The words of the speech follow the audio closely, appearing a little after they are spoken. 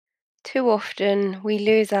Too often we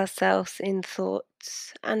lose ourselves in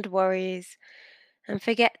thoughts and worries and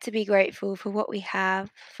forget to be grateful for what we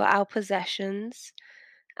have, for our possessions,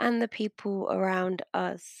 and the people around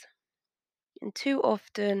us. And too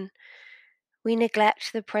often we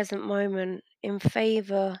neglect the present moment in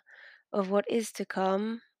favor of what is to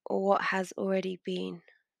come or what has already been.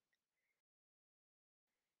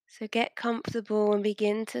 So get comfortable and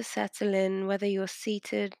begin to settle in, whether you're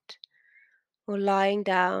seated or lying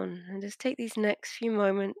down, and just take these next few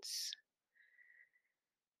moments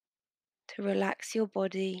to relax your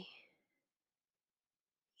body.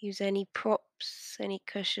 Use any props, any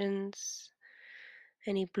cushions,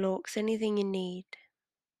 any blocks, anything you need.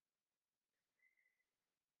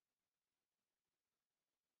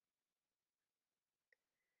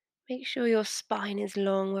 Make sure your spine is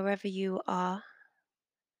long wherever you are.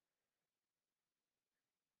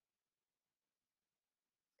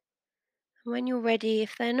 And when you're ready,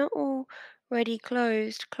 if they're not already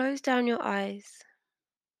closed, close down your eyes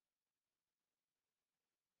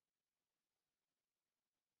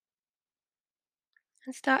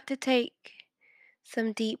and start to take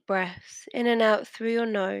some deep breaths in and out through your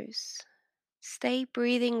nose. Stay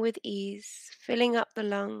breathing with ease, filling up the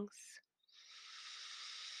lungs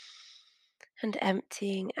and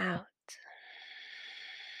emptying out.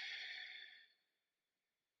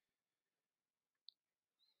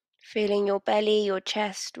 Feeling your belly, your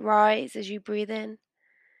chest rise as you breathe in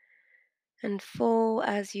and fall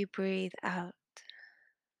as you breathe out.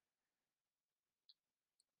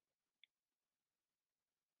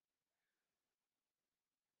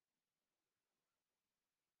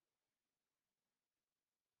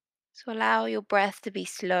 So allow your breath to be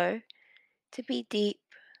slow, to be deep,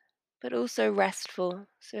 but also restful.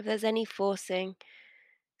 So if there's any forcing,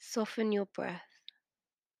 soften your breath.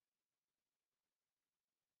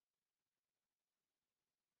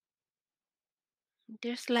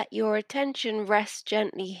 Just let your attention rest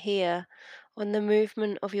gently here on the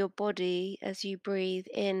movement of your body as you breathe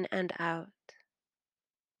in and out.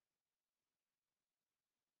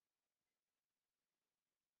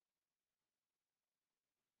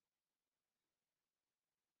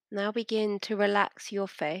 Now begin to relax your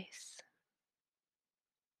face,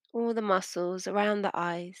 all the muscles around the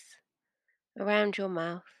eyes, around your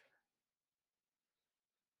mouth.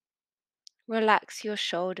 Relax your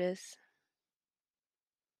shoulders,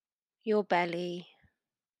 your belly,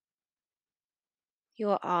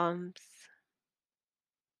 your arms,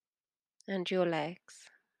 and your legs.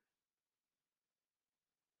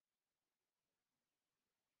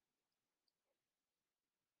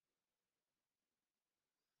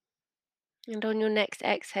 And on your next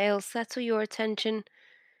exhale, settle your attention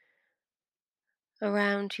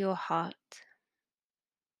around your heart.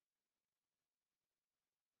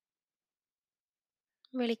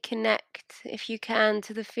 Really connect, if you can,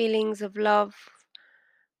 to the feelings of love,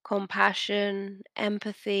 compassion,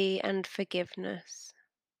 empathy, and forgiveness.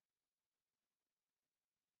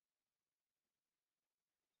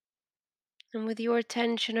 And with your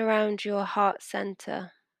attention around your heart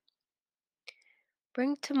center,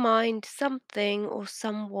 bring to mind something or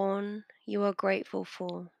someone you are grateful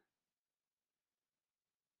for.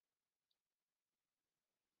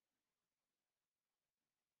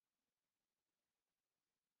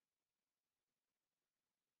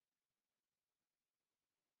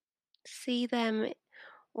 See them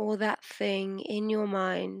or that thing in your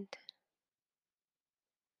mind.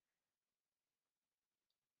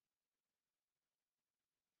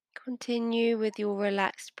 Continue with your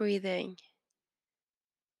relaxed breathing.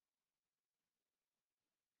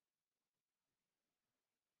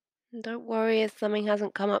 And don't worry if something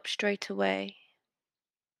hasn't come up straight away.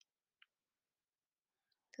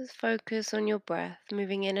 Just focus on your breath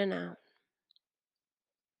moving in and out.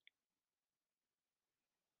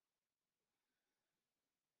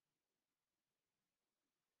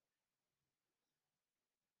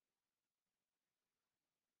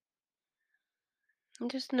 And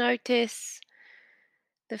just notice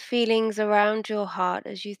the feelings around your heart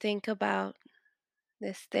as you think about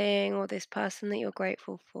this thing or this person that you're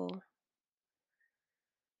grateful for.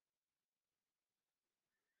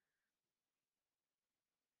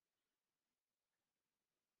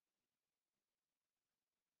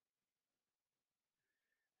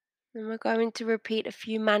 And we're going to repeat a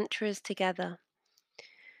few mantras together.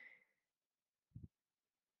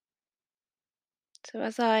 So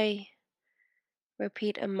as I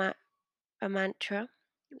repeat a mantra,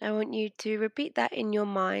 I want you to repeat that in your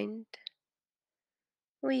mind,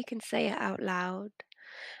 or you can say it out loud.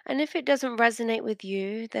 And if it doesn't resonate with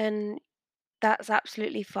you, then that's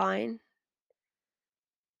absolutely fine.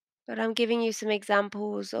 But I'm giving you some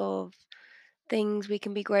examples of things we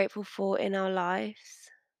can be grateful for in our lives,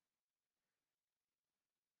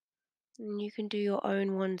 and you can do your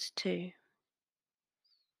own ones too.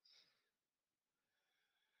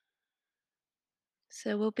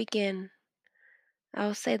 So we'll begin.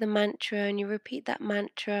 I'll say the mantra, and you repeat that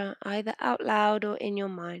mantra either out loud or in your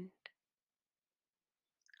mind.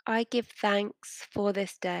 I give thanks for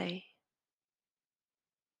this day.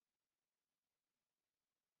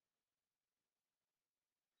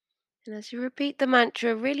 And as you repeat the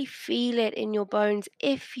mantra, really feel it in your bones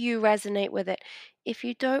if you resonate with it. If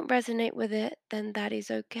you don't resonate with it, then that is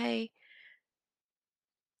okay.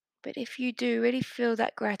 But if you do, really feel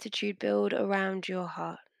that gratitude build around your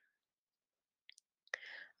heart.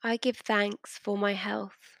 I give thanks for my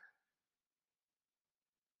health.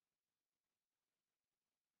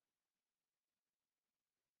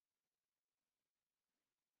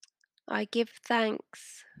 I give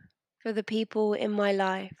thanks for the people in my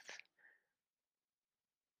life.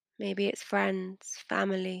 Maybe it's friends,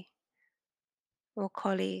 family, or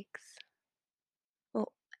colleagues, or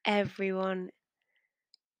everyone.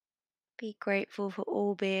 Be grateful for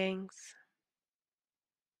all beings.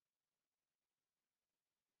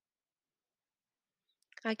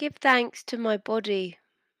 I give thanks to my body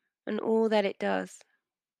and all that it does.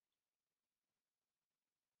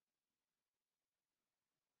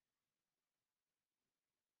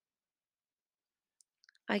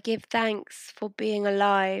 I give thanks for being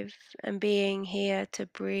alive and being here to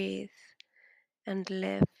breathe and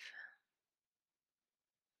live.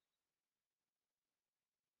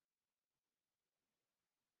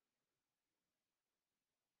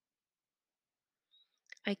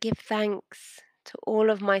 I give thanks to all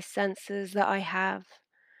of my senses that I have,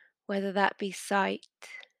 whether that be sight,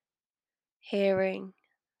 hearing,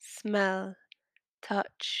 smell,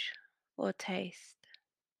 touch, or taste.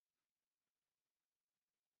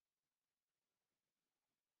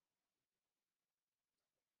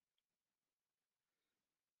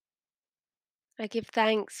 I give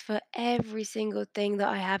thanks for every single thing that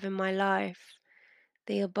I have in my life,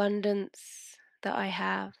 the abundance that I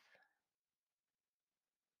have.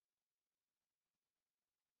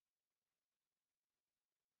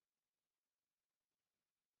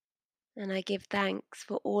 And I give thanks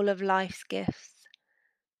for all of life's gifts,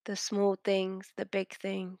 the small things, the big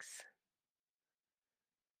things.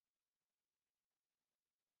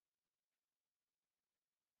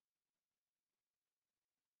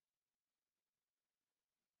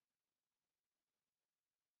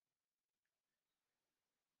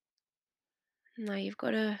 Now you've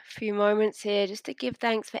got a few moments here just to give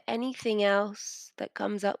thanks for anything else that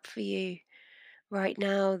comes up for you right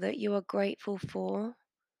now that you are grateful for,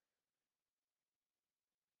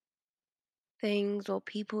 things or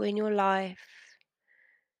people in your life,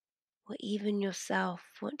 or even yourself.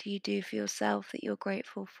 What do you do for yourself that you're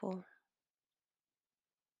grateful for?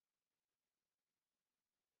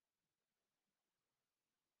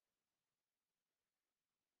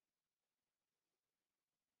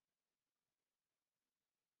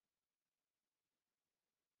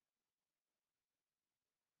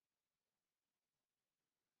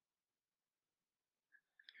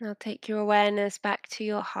 Now take your awareness back to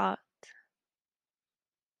your heart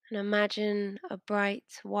and imagine a bright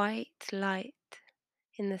white light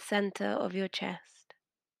in the center of your chest.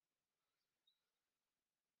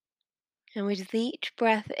 And with each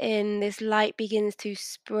breath in, this light begins to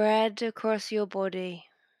spread across your body,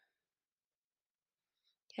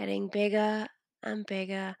 getting bigger and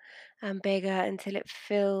bigger and bigger until it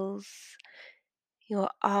fills your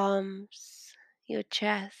arms, your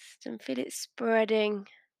chest, and feel it spreading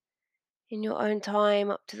in your own time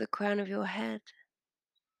up to the crown of your head.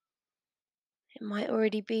 It might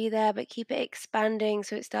already be there, but keep it expanding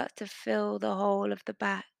so it starts to fill the whole of the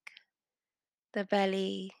back, the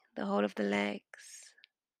belly, the whole of the legs.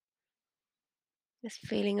 This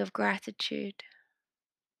feeling of gratitude.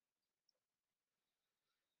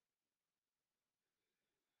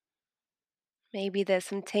 Maybe there's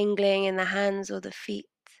some tingling in the hands or the feet.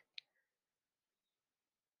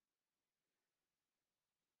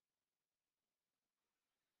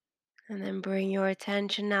 And then bring your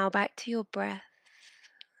attention now back to your breath.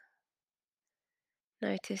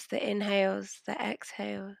 Notice the inhales, the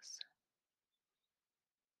exhales.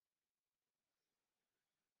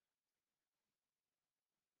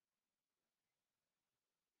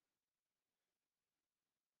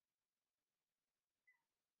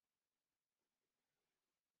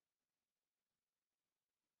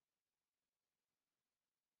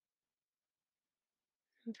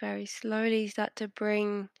 And very slowly start to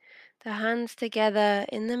bring the hands together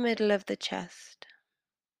in the middle of the chest.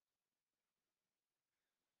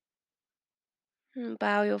 And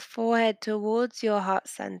bow your forehead towards your heart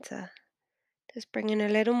center. Just bringing a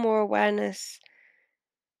little more awareness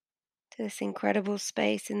to this incredible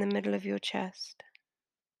space in the middle of your chest.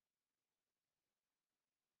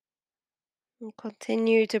 And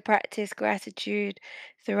continue to practice gratitude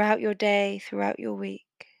throughout your day, throughout your week,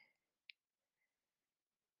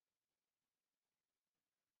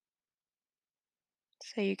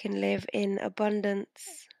 so you can live in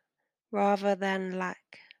abundance rather than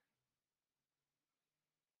lack.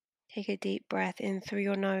 Take a deep breath in through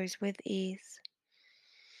your nose with ease.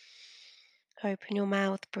 Open your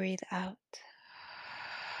mouth, breathe out.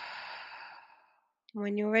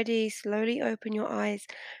 When you're ready, slowly open your eyes,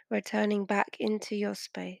 returning back into your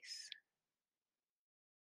space.